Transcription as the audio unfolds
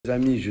Les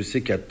amis, je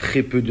sais qu'il y a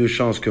très peu de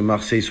chances que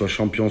Marseille soit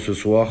champion ce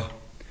soir.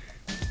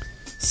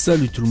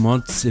 Salut tout le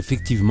monde,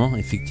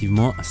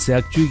 effectivement, c'est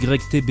Actu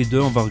YTB2,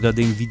 on va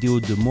regarder une vidéo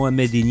de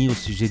Mohamed Henni au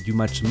sujet du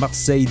match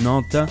Marseille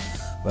Nantes.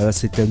 Voilà,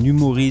 c'est un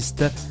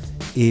humoriste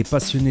et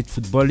passionné de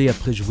football et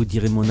après je vous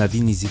dirai mon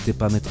avis, n'hésitez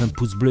pas à mettre un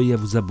pouce bleu et à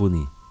vous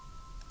abonner.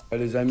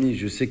 Les amis,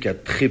 je sais qu'il y a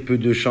très peu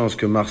de chances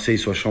que Marseille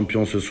soit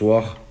champion ce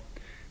soir,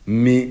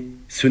 mais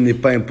ce n'est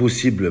pas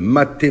impossible.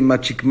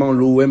 Mathématiquement,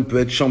 l'OM peut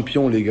être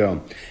champion, les gars.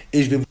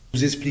 Et je vais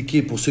vous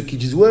expliquer pour ceux qui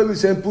disent « Ouais, mais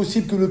c'est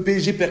impossible que le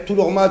PSG perde tous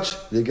leurs matchs. »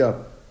 Les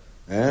gars,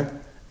 hein?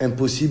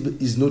 Impossible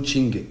is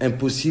nothing.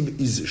 Impossible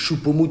is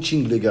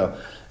choupo-mouting, les gars.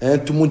 Hein?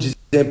 Tout le monde disait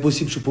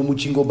impossible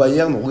choupo-mouting au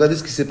Bayern. Regardez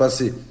ce qui s'est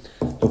passé.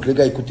 Donc, les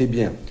gars, écoutez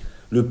bien.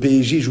 Le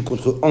PSG joue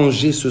contre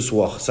Angers ce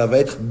soir. Ça va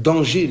être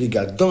danger, les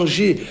gars.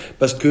 Danger.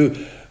 Parce que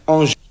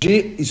Angers,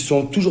 ils ne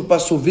sont toujours pas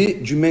sauvés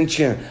du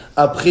maintien.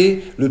 Après,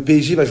 le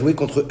PSG va jouer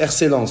contre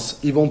RC Lens.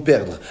 Ils vont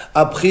perdre.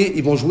 Après,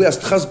 ils vont jouer à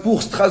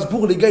Strasbourg.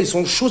 Strasbourg, les gars, ils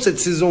sont chauds cette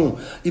saison.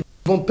 Ils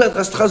vont perdre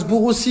à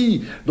Strasbourg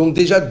aussi. Donc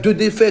déjà, 2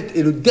 défaites.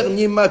 Et le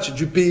dernier match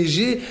du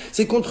PSG,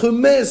 c'est contre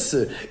Metz.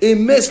 Et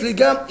Metz, les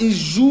gars, ils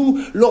jouent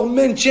leur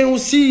maintien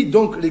aussi.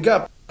 Donc, les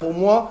gars, pour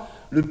moi,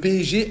 le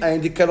PSG a un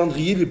des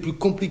calendriers les plus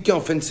compliqués en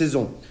fin de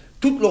saison.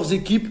 Toutes leurs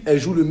équipes, elles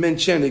jouent le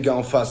maintien, les gars,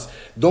 en face.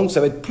 Donc,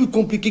 ça va être plus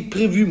compliqué que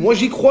prévu. Moi,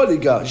 j'y crois, les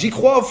gars. J'y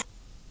crois.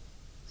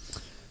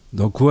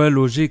 Donc, ouais,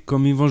 logique.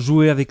 Comme ils vont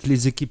jouer avec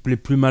les équipes les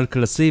plus mal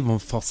classées, ils vont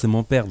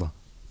forcément perdre.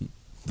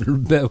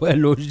 Ben ouais,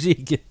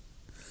 logique.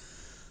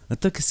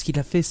 Attends, qu'est-ce qu'il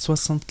a fait?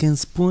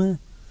 75 points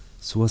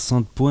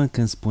 60 points,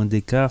 15 points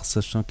d'écart,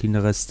 sachant qu'il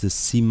reste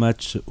 6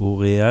 matchs au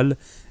Real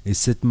et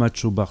 7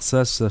 matchs au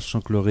Barça, sachant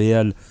que le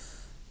Real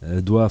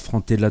doit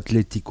affronter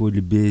l'Atlético et le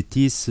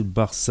Betis. Le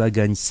Barça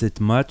gagne 7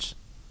 matchs.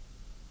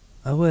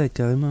 Ah ouais,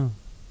 carrément.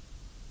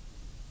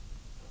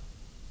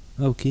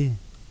 Ah ok.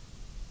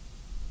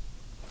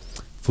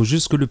 Faut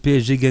juste que le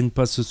PSG gagne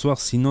pas ce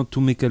soir, sinon tous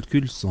mes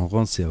calculs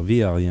seront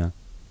servis à rien.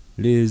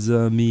 Les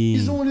amis.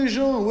 Ils ont les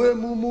gens. Ouais,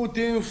 Momo,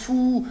 t'es un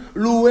fou.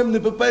 L'OM ne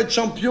peut pas être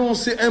champion.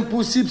 C'est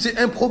impossible, c'est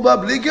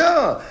improbable. Les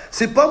gars,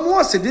 c'est pas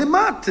moi, c'est des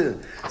maths.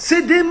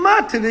 C'est des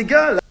maths, les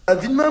gars. La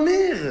vie de ma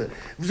mère.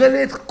 Vous allez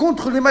être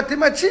contre les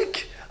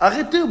mathématiques.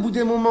 Arrêtez au bout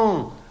d'un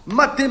moment.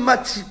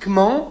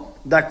 Mathématiquement,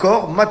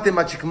 d'accord,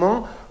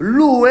 mathématiquement,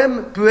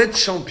 l'OM peut être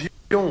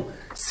champion.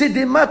 C'est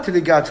des maths,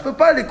 les gars. Tu peux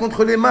pas aller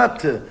contre les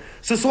maths.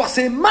 Ce soir,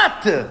 c'est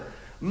maths.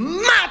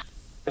 Maths.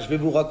 Je vais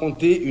vous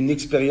raconter une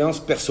expérience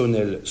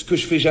personnelle. Ce que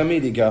je fais jamais,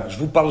 les gars. Je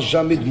vous parle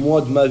jamais de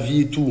moi, de ma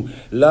vie et tout.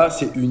 Là,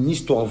 c'est une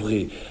histoire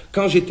vraie.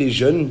 Quand j'étais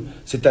jeune,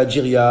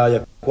 c'est-à-dire il y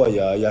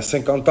a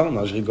 50 ans,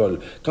 non, je rigole.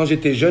 Quand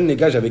j'étais jeune, les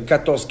gars, j'avais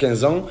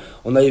 14-15 ans,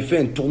 on avait fait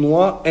un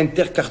tournoi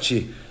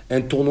interquartier.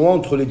 Un tournoi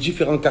entre les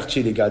différents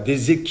quartiers, les gars.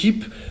 Des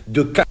équipes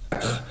de 4.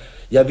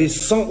 Il y avait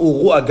 100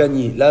 € à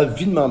gagner. La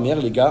vie de ma mère,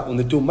 les gars, on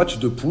était au match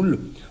de poule.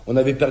 On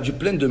avait perdu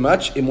plein de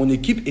matchs et mon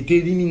équipe était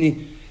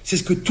éliminée. C'est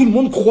ce que tout le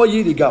monde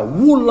croyait, les gars.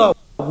 Wallah,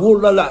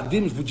 wallah, je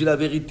vous dis la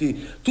vérité.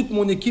 Toute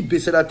mon équipe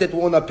baissait la tête où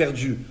on a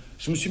perdu.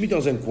 Je me suis mis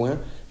dans un coin,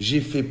 j'ai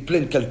fait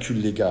plein de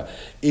calculs, les gars.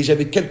 Et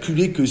j'avais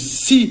calculé que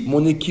si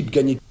mon équipe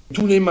gagnait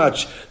tous les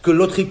matchs, que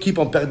l'autre équipe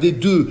en perdait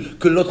 2,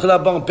 que l'autre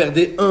là-bas en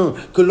perdait 1,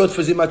 que l'autre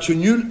faisait match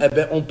nul, eh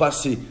ben on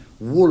passait.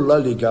 Wallah,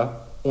 les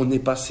gars, on est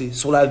passé.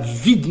 Sur la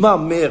vie de ma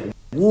mère.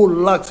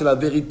 Wallah, que c'est la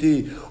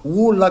vérité.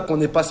 Wallah,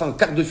 qu'on est passé en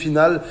quart de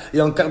finale.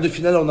 Et en quart de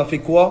finale, on a fait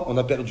quoi? On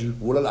a perdu.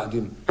 Wallah,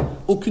 l'ardim.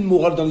 Aucune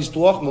morale dans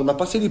l'histoire, mais on a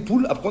passé les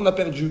poules, après on a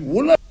perdu.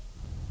 Wallah.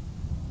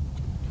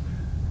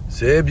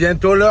 C'est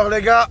bientôt l'heure,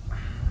 les gars.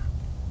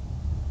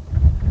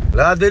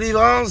 La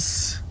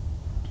délivrance.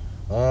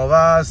 On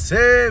va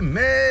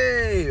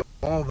s'aimer.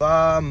 On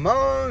va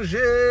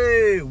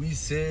manger. Oui,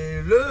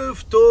 c'est le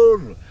ftour.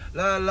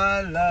 La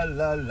la la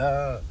la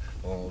la.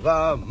 On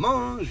va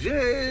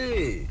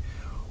manger.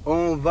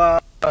 On va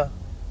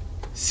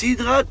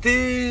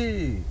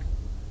s'hydrater.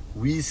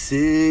 Oui,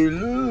 c'est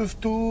le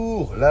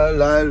tour. La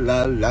la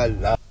la la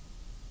la.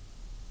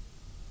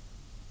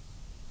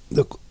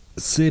 Donc,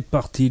 c'est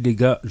parti, les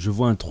gars. Je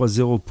vois un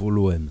 3-0 pour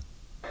l'OM.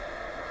 Là,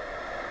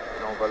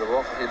 on va le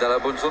voir. Il est dans la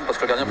bonne zone parce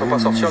que le gardien ne peut pas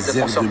sortir, le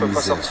défenseur ne peut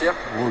pas sortir.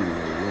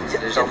 Il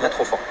est légèrement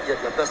trop fort. Il y a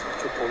de la place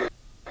pour le.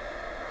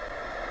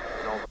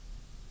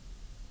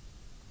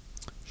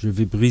 Je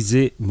vais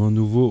briser mon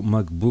nouveau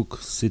MacBook.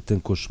 C'est un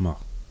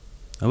cauchemar.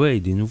 Ah ouais,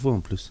 il est nouveau en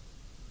plus.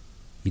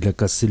 Il a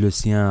cassé le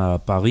sien à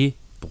Paris.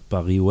 Pour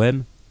Paris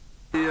OM.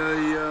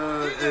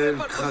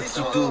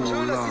 L'assistant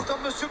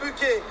de Monsieur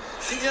Buquet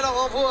signale un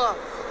renvoi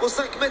au 5,50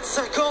 m.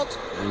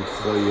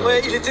 Incroyable.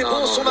 Ouais, il était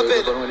bon son appel.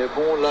 Le ballon il est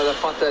bon, là la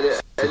feinte elle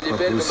est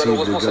belle, mais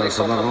malheureusement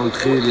ça va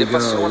rentrer, les gars.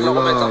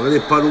 Voilà, elle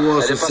est pas loin,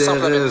 elle ce est pas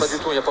simple à mettre, pas CRS. du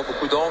tout, il n'y a pas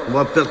beaucoup d'angle. On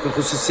va perdre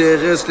contre ce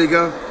CRS, les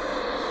gars.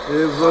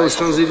 Et va aux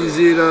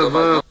Champs-Élysées, là,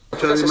 va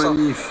faire des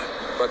manifs.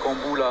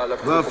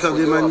 Va faire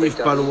des manifs,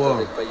 pas loin.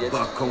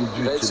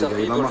 Bakambu, les gars,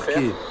 il va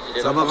marquer.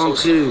 Ça va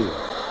rentrer.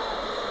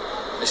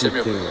 C'est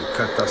mieux.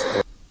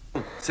 Catastrophe.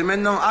 C'est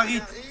maintenant,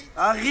 Harit.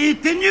 Harit,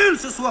 t'es nul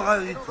ce soir,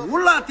 Harit.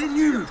 Oula, t'es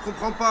nul, je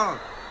comprends pas.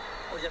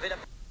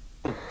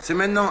 C'est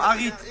maintenant,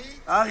 Harit.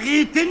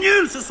 Harit, t'es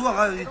nul ce soir,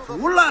 Harit.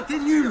 Oula, t'es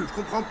nul, je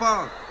comprends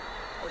pas.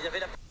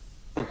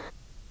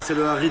 C'est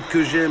le Harit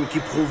que j'aime, qui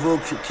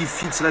provoque, qui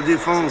fixe la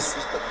défense,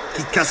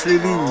 qui casse les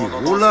lignes.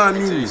 Oula,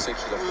 Amine.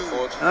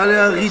 Allez,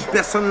 Harit,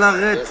 personne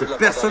l'arrête.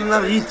 Personne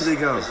l'arrête, les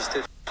gars.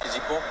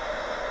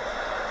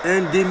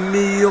 Un des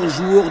meilleurs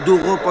joueurs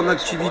d'Europe en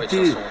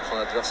activité.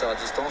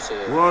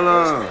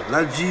 Voilà,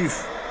 la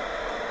gif.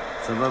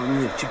 Ça va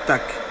venir,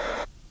 tic-tac.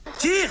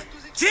 Tire,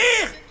 tire.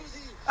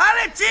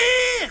 Allez,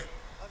 tire.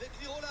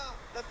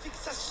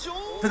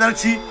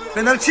 Penalty,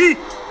 penalty.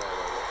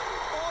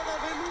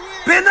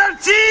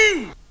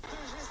 Penalty.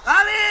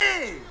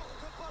 Allez.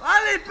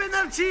 Allez,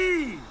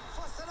 penalty.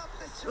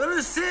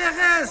 Le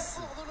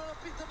CRS.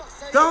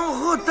 T'es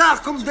en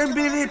retard comme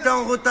Dembélé, t'es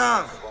en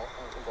retard.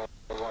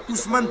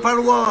 Ousmane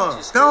Palois,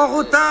 t'es en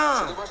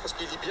retard.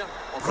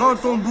 Prends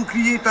ton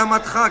bouclier, ta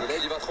matraque.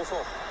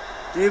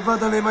 Et va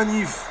dans les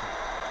manifs.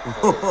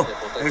 Oh, oh,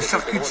 un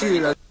charcutier,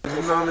 là,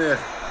 ma mère.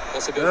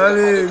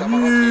 Allez,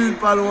 nul,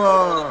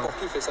 Palois.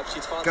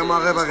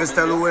 Camara va rester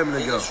à l'OM,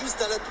 les gars.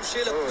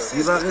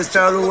 Il va rester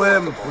à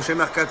l'OM, prochain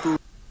mercato.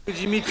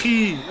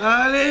 Dimitri,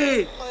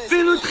 allez,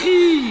 fais le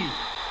tri.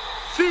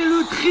 Fais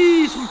le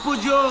tri sur le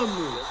podium.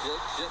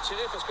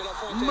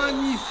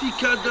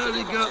 Magnificada,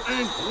 les gars,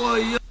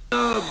 incroyable.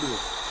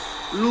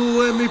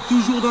 L'OM est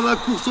toujours dans la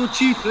course au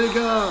titre, les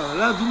gars.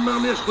 La vie de ma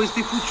mère, je croyais que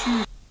c'était foutu.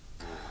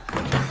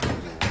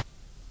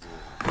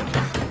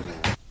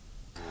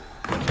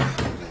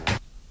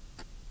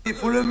 Il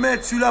faut le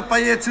mettre, celui-là,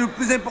 Payet, c'est le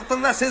plus important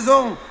de la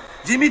saison.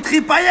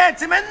 Dimitri Payet,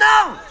 c'est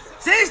maintenant.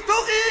 C'est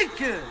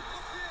historique.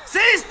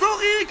 C'est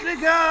historique,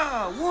 les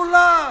gars.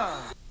 Voilà.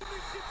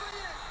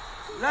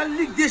 La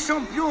Ligue des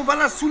Champions, on va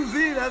la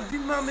soulever, la vie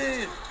de ma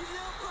mère.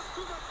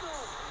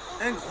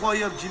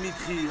 Incroyable,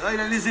 Dimitri. Ah, il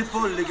a les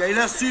épaules, les gars, il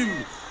assume.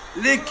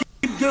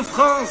 L'équipe de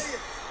France.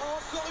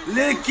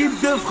 L'équipe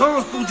de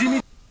France pour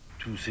Dimitri.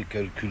 Tous ces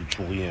calculs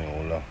pour rien,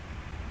 on l'a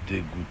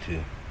dégoûté.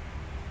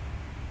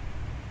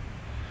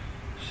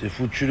 C'est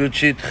foutu le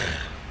titre.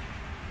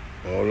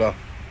 Voilà.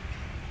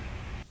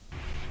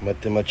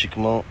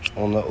 Mathématiquement,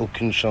 on n'a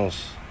aucune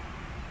chance.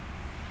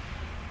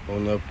 On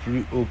n'a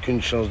plus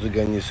aucune chance de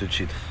gagner ce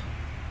titre.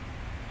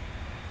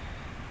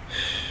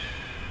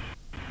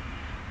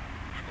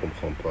 Je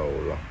comprends pas,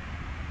 oh là.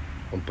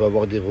 On peut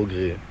avoir des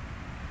regrets.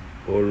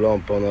 Oh là, on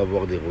peut en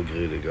avoir des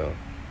regrets, les gars.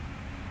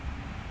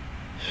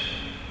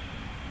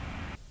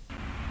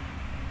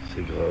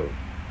 C'est grave.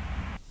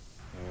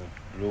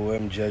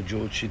 L'OM dit adieu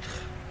au titre.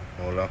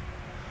 Voilà.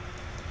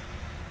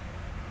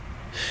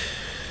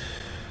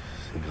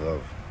 C'est grave.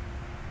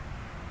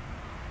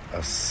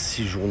 À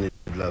 6 journées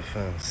de la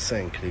fin,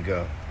 5 les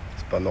gars.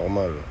 C'est pas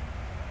normal.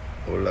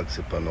 Voilà que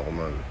c'est pas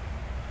normal.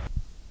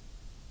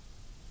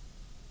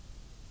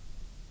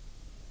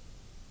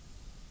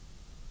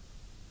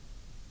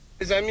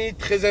 Les amis,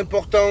 très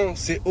important,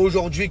 c'est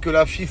aujourd'hui que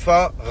la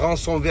FIFA rend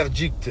son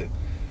verdict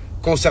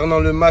concernant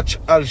le match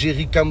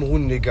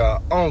Algérie-Cameroun, les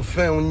gars.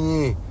 Enfin, on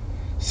y est.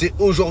 C'est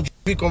aujourd'hui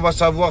qu'on va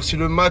savoir si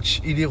le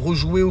match, il est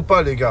rejoué ou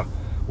pas, les gars.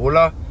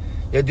 Voilà,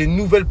 il y a des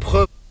nouvelles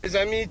preuves. Les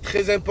amis,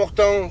 très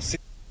important.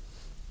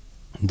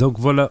 Donc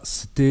voilà,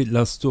 c'était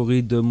la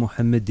story de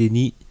Mohamed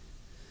Henni.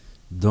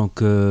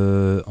 Donc,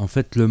 en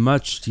fait, le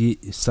match,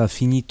 ça a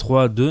fini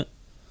 3-2.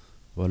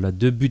 Voilà,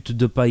 2 buts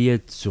de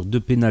Payet sur 2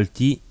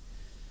 pénaltys.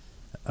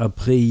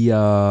 Après, il y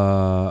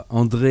a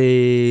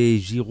André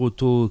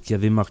Girotto qui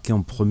avait marqué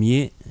en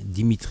premier.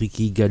 Dimitri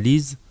qui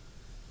égalise.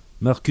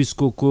 Marcus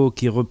Coco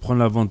qui reprend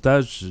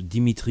l'avantage.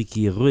 Dimitri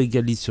qui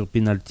réégalise sur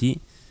penalty.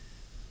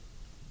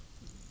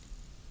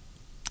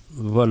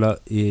 Voilà.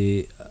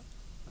 Et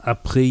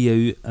après, il y a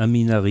eu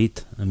Aminarit.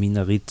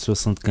 Aminarit,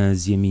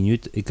 75e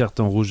minute. Et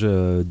carton rouge,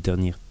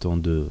 dernier temps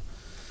de.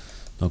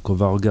 Donc, on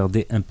va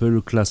regarder un peu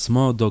le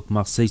classement. Donc,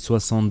 Marseille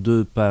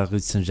 62, Paris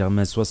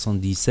Saint-Germain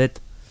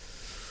 77.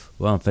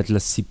 Ouais, en fait, là,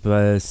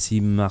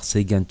 si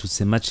Marseille gagne tous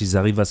ses matchs, ils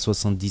arrivent à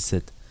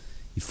 77.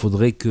 Il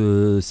faudrait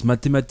que...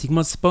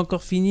 Mathématiquement, c'est pas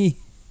encore fini.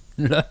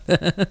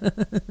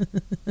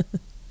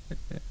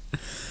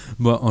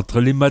 Bon, entre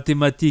les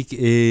mathématiques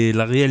et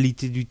la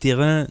réalité du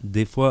terrain,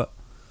 des fois...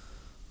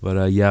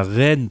 Voilà, il y a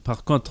Rennes.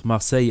 Par contre,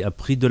 Marseille a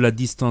pris de la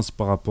distance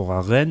par rapport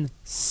à Rennes.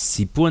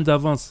 6 points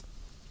d'avance.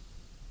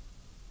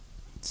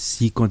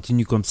 S'ils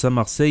continuent comme ça,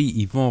 Marseille,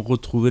 ils vont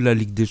retrouver la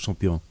Ligue des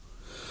Champions.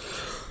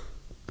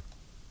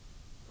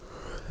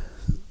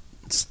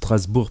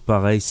 Strasbourg,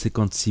 pareil,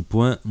 56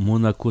 points.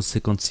 Monaco,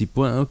 56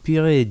 points. Oh,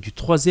 purée, du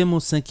 3e au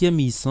 5e,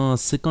 ils sont à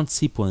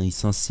 56 points. Ils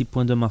sont à 6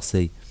 points de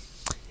Marseille.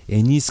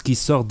 Et Nice qui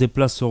sort des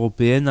places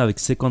européennes avec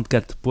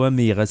 54 points,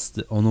 mais il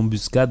reste en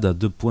embuscade à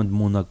 2 points de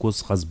Monaco,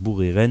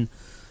 Strasbourg et Rennes.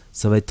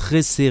 Ça va être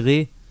très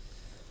serré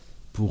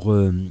pour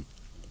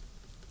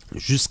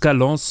jusqu'à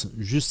Lens.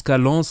 Jusqu'à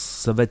Lens,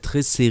 ça va être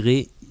très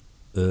serré.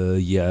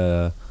 Il y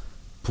a...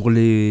 Pour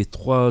les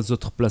 3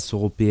 autres places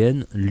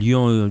européennes,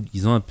 Lyon,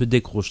 ils ont un peu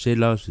décroché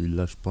là.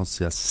 Là, je pense que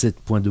c'est à 7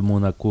 points de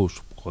Monaco. Je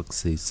crois que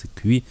c'est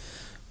cuit.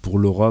 Pour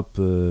l'Europe,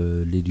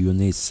 les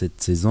Lyonnais,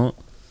 cette saison.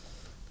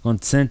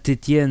 Quand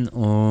Saint-Étienne,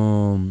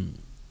 en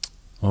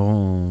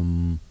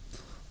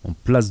En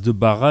place de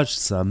barrage,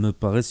 ça me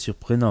paraît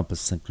surprenant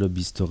parce que c'est un club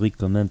historique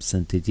quand même,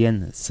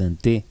 Saint-Étienne,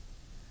 Saint-Étienne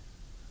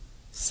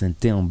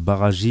en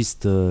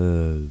barragiste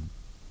à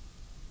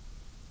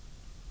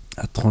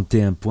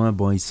 31 points.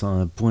 Bon, ils sont à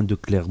 1 point de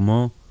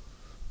Clermont,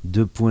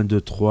 2 points de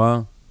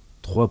Troyes,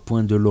 3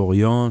 points de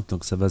Lorient,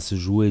 donc ça va se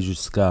jouer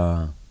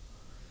jusqu'à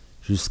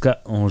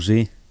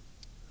Angers.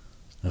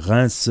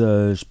 Reims,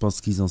 je pense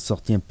qu'ils ont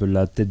sorti un peu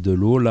la tête de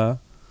l'eau là.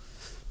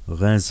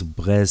 Reims,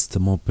 Brest,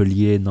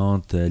 Montpellier,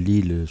 Nantes,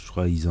 Lille, je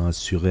crois qu'ils ont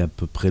assuré à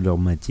peu près leur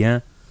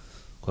maintien.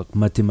 Quoique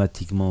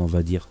mathématiquement, on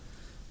va dire.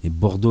 Et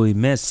Bordeaux et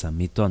Metz, ça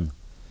m'étonne.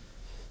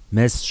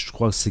 Metz, je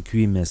crois que c'est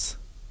cuit, Metz.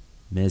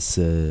 Metz,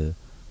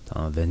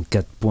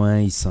 24 points,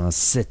 ils sont à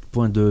 7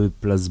 points de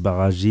place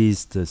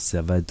barragiste.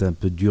 Ça va être un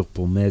peu dur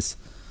pour Metz.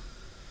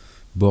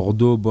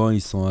 Bordeaux, bon,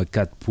 ils sont à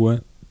 4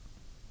 points.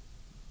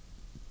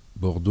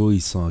 Bordeaux,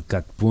 ils sont à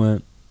 4 points.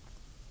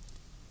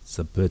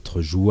 Ça peut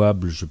être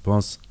jouable, je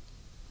pense.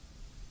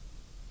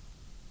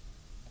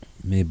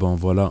 Mais bon,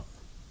 voilà.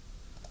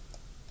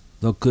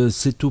 Donc,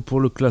 c'est tout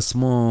pour le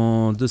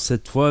classement de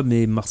cette fois.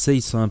 Mais Marseille,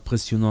 ils sont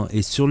impressionnants.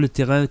 Et sur le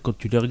terrain, quand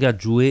tu les regardes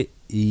jouer,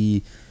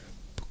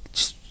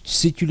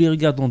 si tu les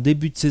regardes en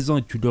début de saison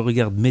et tu les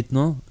regardes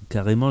maintenant,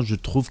 carrément, je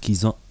trouve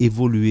qu'ils ont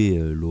évolué,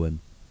 l'OM.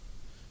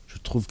 Je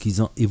trouve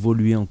qu'ils ont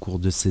évolué en cours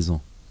de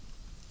saison.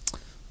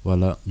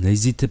 Voilà.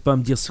 N'hésitez pas à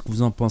me dire ce que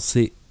vous en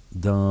pensez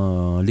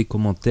dans les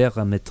commentaires,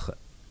 à mettre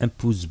un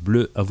pouce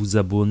bleu, à vous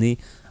abonner,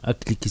 à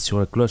cliquer sur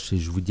la cloche et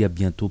je vous dis à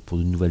bientôt pour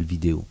de nouvelles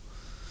vidéos.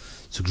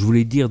 Ce que je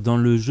voulais dire dans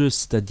le jeu,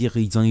 c'est-à-dire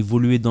ils ont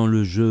évolué dans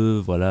le jeu,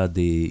 voilà,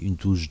 une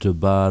touche de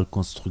balle,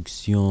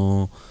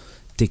 construction,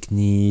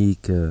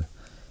 technique.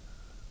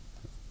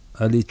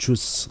 Allez,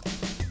 tchuss.